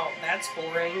 well, that's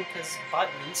boring because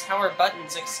buttons, how are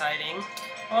buttons exciting?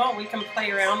 Well, we can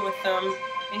play around with them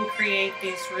and create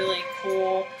these really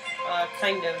cool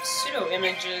kind of pseudo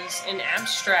images and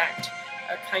abstract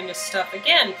kind of stuff.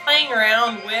 Again, playing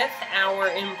around with our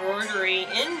embroidery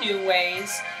in new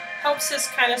ways helps us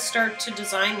kind of start to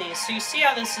design these. So you see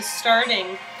how this is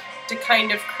starting to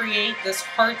kind of create this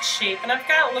heart shape. And I've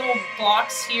got little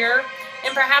blocks here,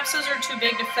 and perhaps those are too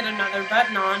big to fit another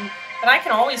button on, but I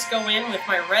can always go in with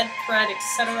my red thread,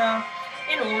 etc.,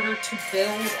 in order to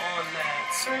build on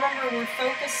that. So remember, we're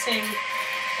focusing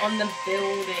on the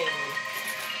building,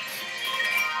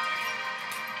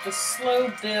 the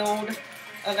slow build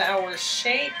of our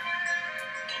shape.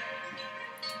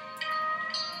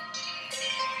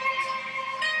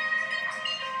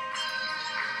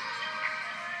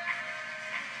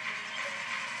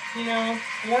 You know,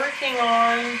 working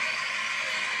on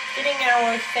getting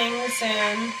our things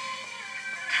in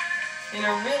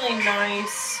a really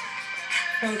nice,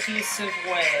 cohesive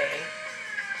way.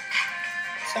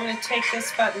 So I'm going to take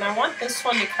this button. I want this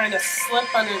one to kind of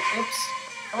slip under,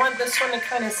 I want this one to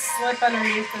kind of slip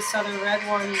underneath this other red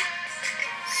one.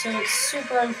 So it's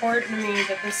super important to me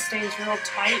that this stays real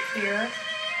tight here.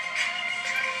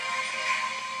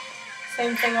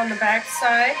 Same thing on the back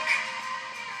side.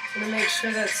 I'm going to make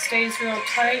sure that stays real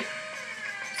tight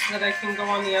so that I can go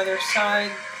on the other side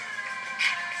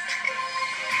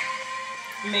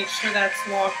and make sure that's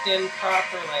locked in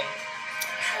properly.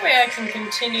 That way I can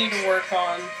continue to work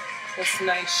on this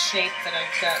nice shape that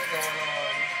I've got going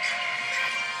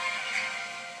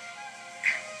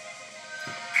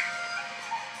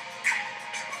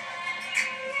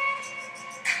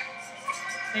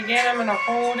on. Again, I'm going to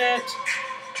hold it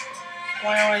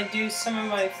while I do some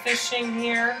of my fishing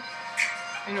here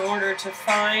in order to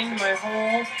find my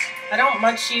hole. I don't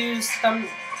much use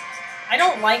I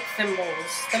don't like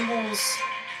thimbles. Thimbles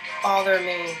bother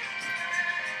me.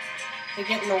 They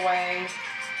get in the way.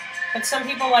 But some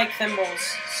people like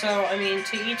thimbles. So, I mean,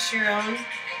 to each your own.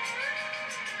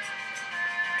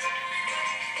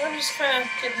 I'm just kind of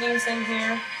getting these in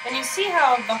here. And you see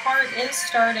how the heart is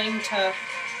starting to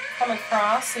come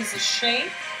across as a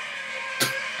shape.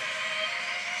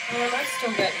 I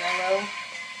still got yellow.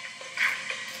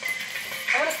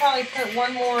 I'm going to probably put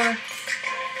one more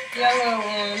yellow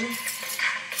in,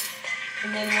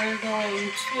 and then we're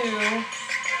going to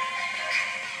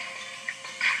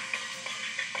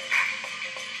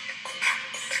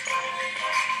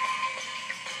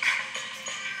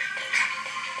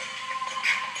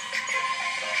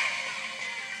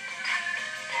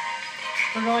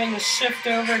shift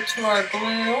over to our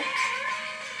blue.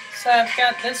 So I've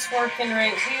got this working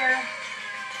right here,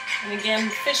 and again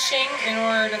fishing in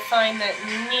order to find that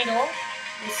needle.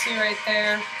 You see right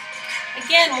there.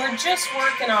 Again, we're just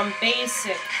working on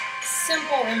basic,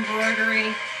 simple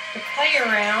embroidery to play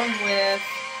around with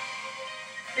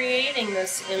creating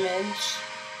this image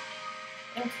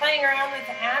and playing around with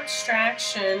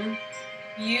abstraction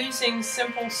using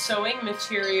simple sewing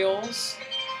materials.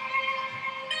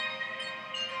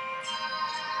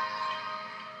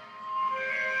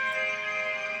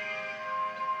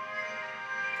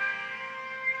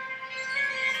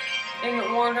 In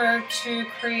order to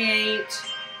create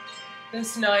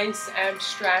this nice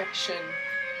abstraction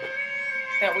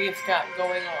that we've got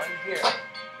going on here.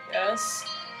 Yes?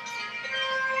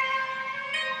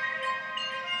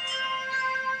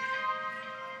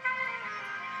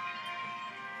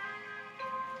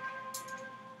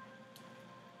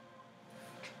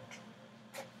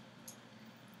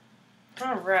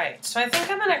 Alright, so I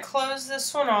think I'm going to close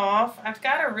this one off. I've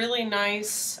got a really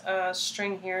nice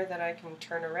string here that I can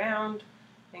turn around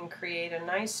and create a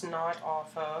nice knot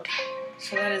off of.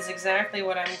 So that is exactly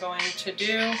what I'm going to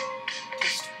do.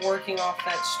 Just working off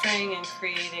that string and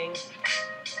creating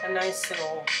a nice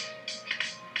little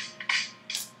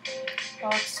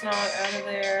box knot out of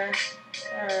there.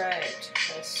 Alright,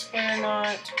 a square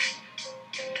knot.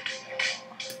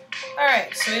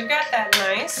 Alright, so we've got that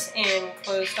nice and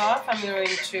closed off. I'm going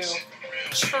to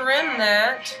trim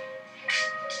that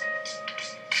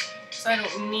so I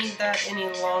don't need that any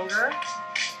longer.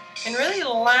 And really the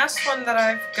last one that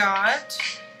I've got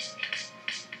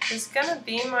is going to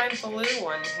be my blue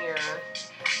one here.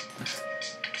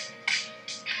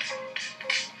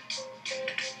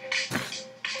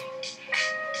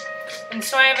 And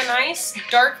so I have a nice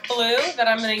dark blue that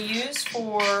I'm going to use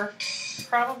for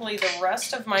probably the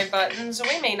rest of my buttons.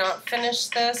 We may not finish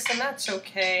this, and that's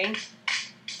okay.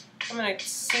 I'm going to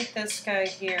seat this guy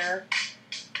here.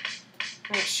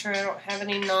 Make sure I don't have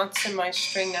any knots in my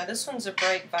string. Now this one's a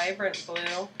bright, vibrant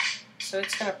blue, so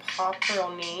it's going to pop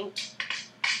real neat.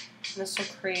 And this will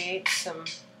create some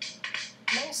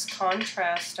nice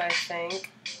contrast, I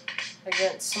think,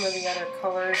 against some of the other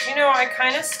colors. You know, I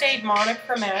kind of stayed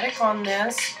monochromatic on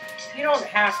this. You don't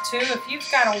have to. If you've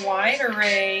got a wide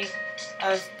array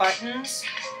of buttons,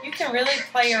 you can really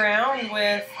play around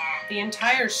with the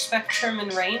entire spectrum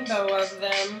and rainbow of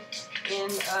them in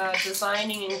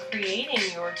designing and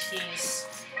creating your piece.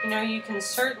 You know, you can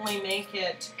certainly make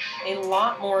it a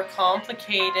lot more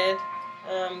complicated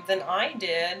than I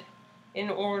did in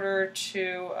order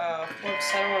to,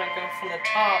 whoops, I don't want to go from the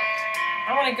top.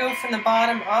 I want to go from the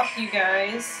bottom up, you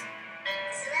guys.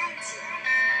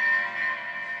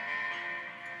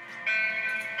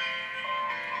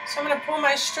 So I'm going to pull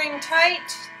my string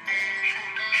tight.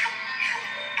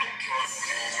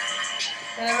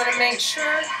 And I'm going to make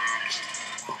sure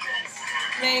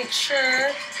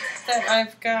that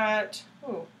I've got,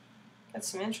 ooh, got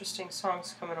some interesting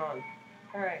songs coming on.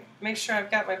 Alright, make sure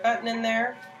I've got my button in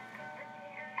there.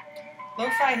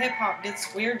 Lo-fi hip-hop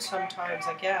gets weird sometimes,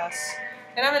 I guess.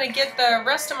 And I'm going to get the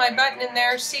rest of my button in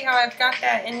there, see how I've got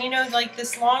that. And you know, like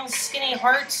this long skinny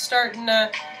heart's starting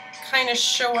to kind of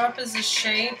show up as a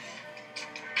shape.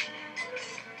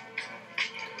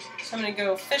 So I'm going to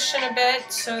go fishing a bit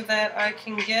so that I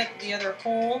can get the other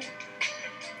hole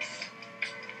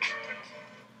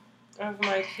of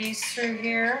my piece through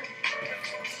here.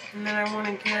 And then I want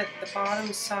to get the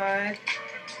bottom side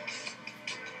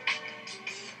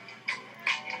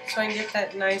so I can get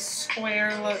that nice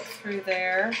square look through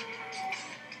there.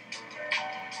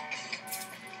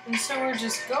 And so we're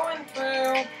just going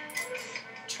through,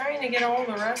 trying to get all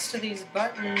the rest of these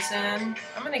buttons in.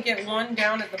 I'm going to get one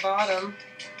down at the bottom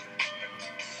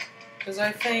because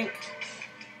I think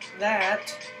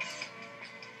that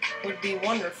would be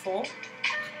wonderful.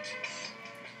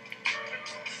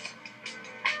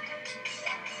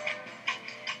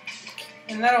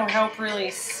 And that'll help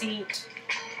really seat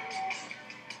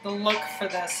the look for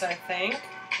this, I think.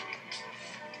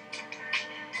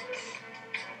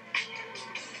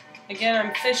 Again,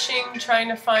 I'm fishing, trying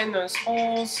to find those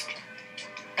holes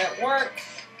that work.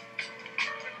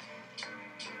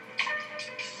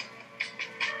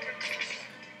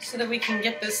 So that we can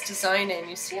get this design in.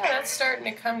 You see how that's starting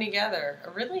to come together? A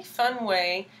really fun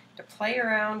way to play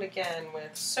around again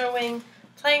with sewing,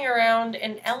 playing around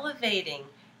and elevating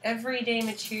everyday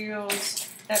materials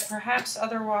that perhaps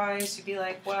otherwise you'd be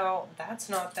like, well, that's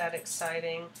not that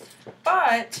exciting.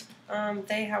 But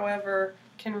they, however,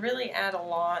 can really add a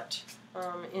lot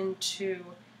into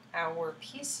our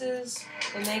pieces,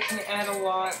 and they can add a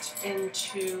lot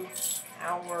into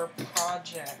our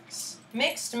projects.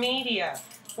 Mixed media,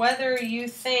 whether you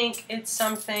think it's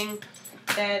something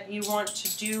that you want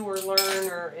to do or learn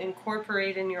or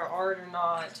incorporate in your art or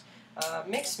not,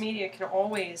 mixed media can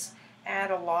always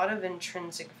add a lot of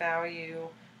intrinsic value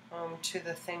to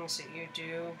the things that you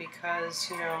do, because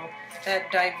you know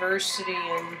that diversity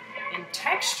in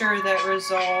texture that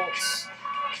results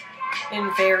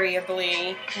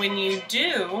invariably when you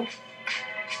do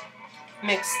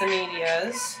mix the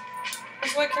medias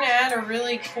is what can add a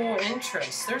really cool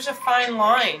interest. There's a fine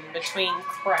line between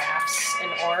crafts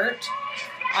and art,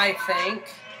 I think.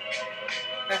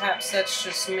 Perhaps that's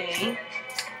just me.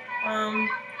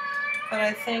 But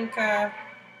I think I'm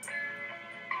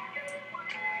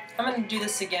going to do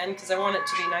this again because I want it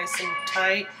to be nice and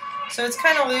tight. So it's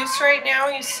kind of loose right now,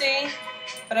 you see,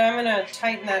 but I'm going to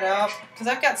tighten that up because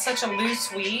I've got such a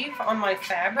loose weave on my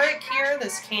fabric here,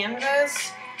 this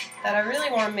canvas, that I really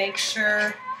want to make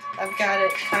sure I've got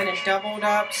it kind of doubled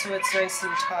up so it's nice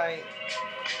and tight.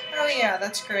 Oh yeah,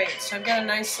 that's great. So I've got a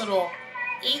nice little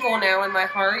eagle now in my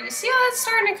heart. You see how that's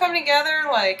starting to come together?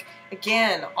 Like,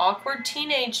 again, awkward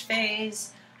teenage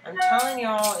phase. I'm telling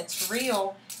y'all, it's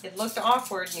real. It looked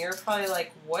awkward, and you're probably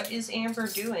like, what is Amber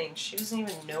doing? She doesn't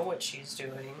even know what she's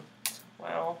doing.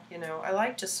 Well, you know, I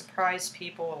like to surprise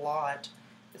people a lot.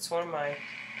 It's one of my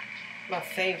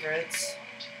favorites,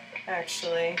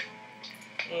 actually.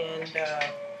 And,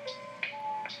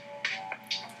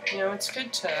 you know, it's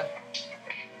good to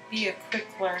be a quick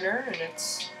learner, and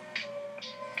it's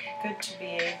good to be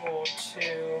able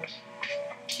to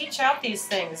teach out these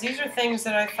things. These are things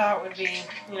that I thought would be,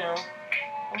 you know,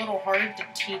 a little hard to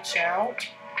teach out.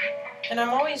 And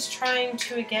I'm always trying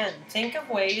to, again, think of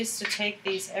ways to take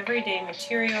these everyday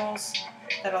materials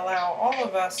that allow all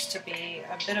of us to be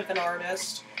a bit of an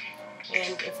artist.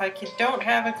 And if I don't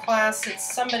have a class that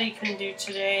somebody can do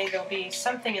today, there'll be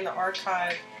something in the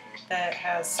archive that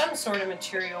has some sort of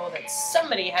material that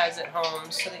somebody has at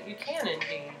home so that you can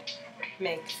indeed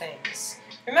make things.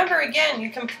 Remember, again, you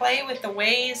can play with the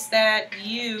ways that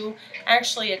you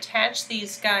actually attach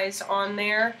these guys on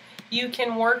there. You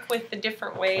can work with the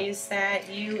different ways that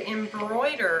you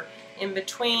embroider in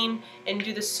between and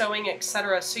do the sewing,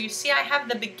 etc. So you see I have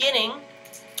the beginning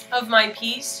of my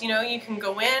piece. You know, you can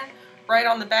go in right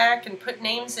on the back and put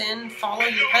names in, follow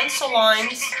your pencil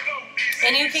lines,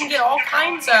 and you can get all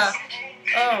kinds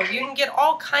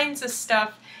of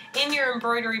stuff in your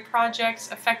embroidery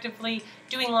projects, effectively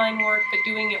doing line work, but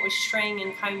doing it with string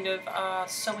and kind of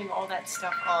sewing all that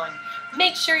stuff on.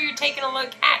 Make sure you're taking a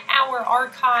look at our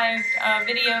archived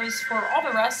videos for all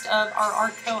the rest of our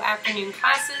ArtCo afternoon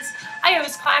classes. I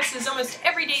host classes almost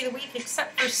every day of the week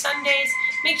except for Sundays.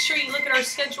 Make sure you look at our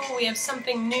schedule. We have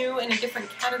something new in a different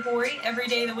category every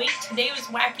day of the week. Today was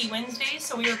Wacky Wednesday,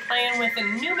 so we were playing with a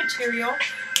new material.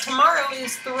 Tomorrow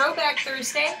is Throwback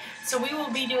Thursday, so we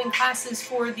will be doing classes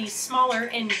for the smaller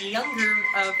and younger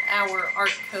of our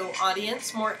ArtCo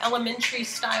audience, more elementary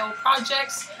style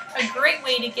projects, a great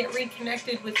way to get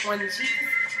reconnected with one's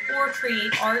youth or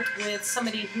create art with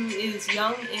somebody who is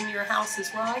young in your house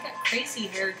as well. I got crazy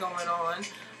hair going on.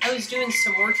 I was doing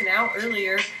some working out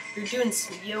earlier. You're doing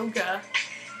some yoga.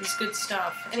 It's good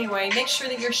stuff. Anyway, make sure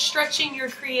that you're stretching your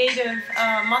creative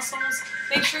muscles.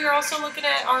 Make sure you're also looking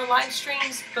at our live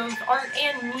streams, both art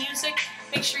and music.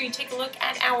 Make sure you take a look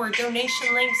at our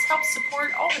donation links. Help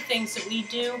support all the things that we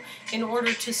do in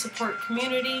order to support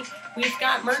community. We've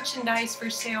got merchandise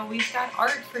for sale. We've got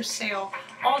art for sale,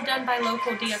 all done by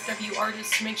local DFW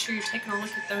artists. Make sure you're taking a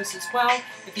look at those as well.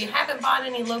 If you haven't bought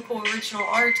any local original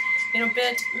art in a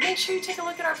bit, make sure you take a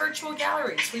look at our virtual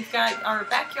galleries. We've got our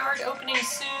backyard opening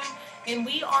soon, and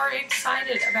we are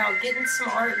excited about getting some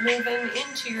art moving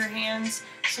into your hands,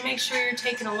 so make sure you're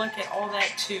taking a look at all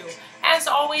that too. As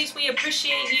always, we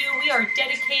appreciate you. We are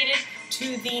dedicated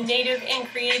to the native and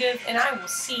creative, and I will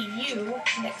see you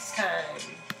next time.